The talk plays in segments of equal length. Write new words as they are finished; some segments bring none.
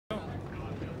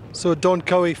So Don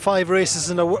Cowie, 5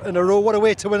 races in a row. What a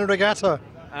way to win a regatta.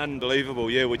 Unbelievable,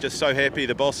 yeah, we're just so happy.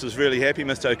 The boss is really happy,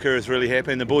 Mr. Okura is really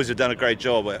happy, and the boys have done a great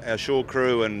job, our shore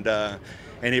crew and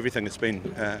everything. It's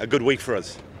been a good week for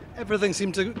us. Everything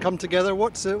seemed to come together.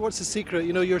 What's the secret?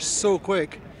 You know, you're so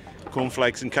quick.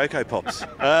 Cornflakes and Cocoa Pops.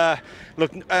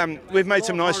 Look, we've made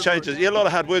some nice changes. Yeah, a lot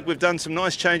of hard work. We've done some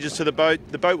nice changes to the boat.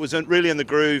 The boat was really in the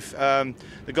groove. The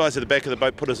guys at the back of the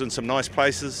boat put us in some nice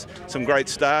places, some great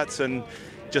starts, and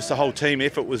just the whole team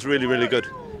effort was really, really good.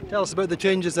 Tell us about the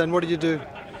changes then. What did you do?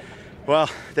 Well,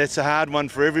 that's a hard one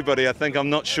for everybody. I think I'm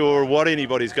not sure what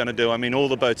anybody's going to do. I mean, all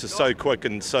the boats are so quick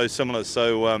and so similar,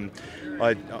 so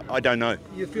I don't know.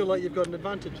 You feel like you've got an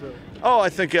advantage though? Oh, I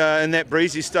think in that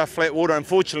breezy stuff, flat water,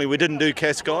 unfortunately we didn't do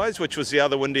Cascais, which was the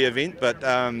other windy event, but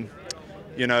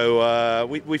you know,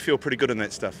 we feel pretty good in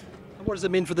that stuff. What does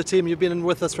it mean for the team? You've been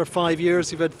with us for 5 years,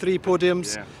 you've had 3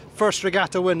 podiums, yeah. First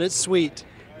regatta win, it's sweet.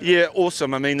 Yeah,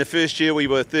 awesome. I mean, the first year we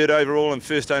were 3rd overall and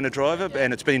first owner driver,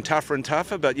 and it's been tougher and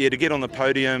tougher, but yeah, to get on the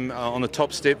podium on the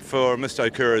top step for Mr.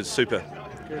 Okura is super.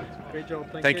 Good. Great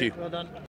job. Thank you. Well done.